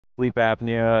Sleep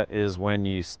apnea is when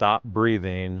you stop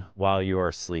breathing while you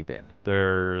are sleeping.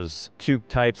 There's two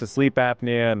types of sleep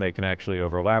apnea, and they can actually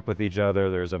overlap with each other.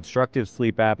 There's obstructive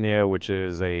sleep apnea, which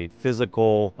is a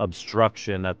physical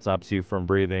obstruction that stops you from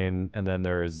breathing. And then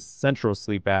there's central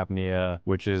sleep apnea,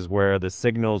 which is where the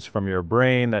signals from your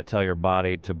brain that tell your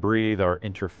body to breathe are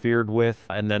interfered with.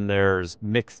 And then there's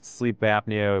mixed sleep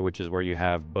apnea, which is where you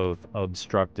have both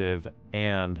obstructive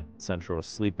and central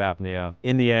sleep apnea.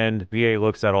 In the end, VA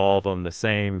looks at all of them the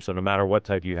same, so no matter what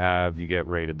type you have, you get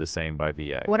rated the same by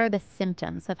VA. What are the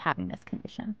symptoms of having this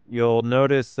condition? You'll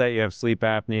notice that you have sleep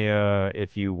apnea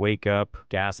if you wake up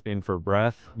gasping for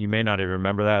breath. You may not even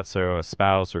remember that, so a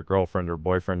spouse or girlfriend or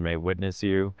boyfriend may witness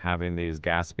you having these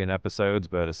gasping episodes,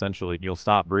 but essentially you'll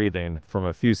stop breathing from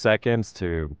a few seconds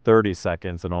to 30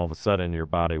 seconds, and all of a sudden your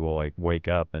body will wake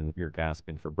up and you're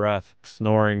gasping for breath.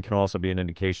 Snoring can also be an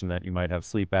indication that you might have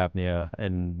sleep apnea,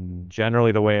 and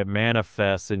generally the way it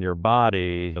manifests in your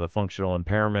body, the functional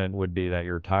impairment would be that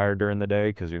you're tired during the day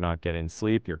because you're not getting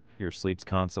sleep. Your sleep's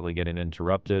constantly getting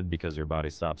interrupted because your body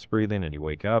stops breathing and you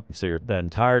wake up. So you're then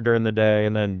tired during the day,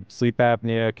 and then sleep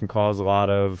apnea can cause a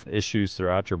lot of issues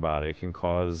throughout your body. It can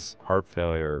cause heart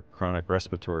failure, chronic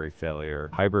respiratory failure,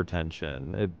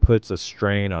 hypertension. It puts a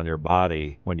strain on your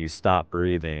body when you stop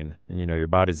breathing. And your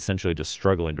body's essentially just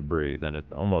struggling to breathe, and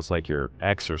it's almost like you're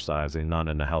exercising, not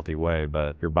in a healthy way,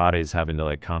 but your body's having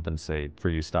to compensate for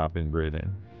you stopping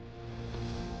breathing.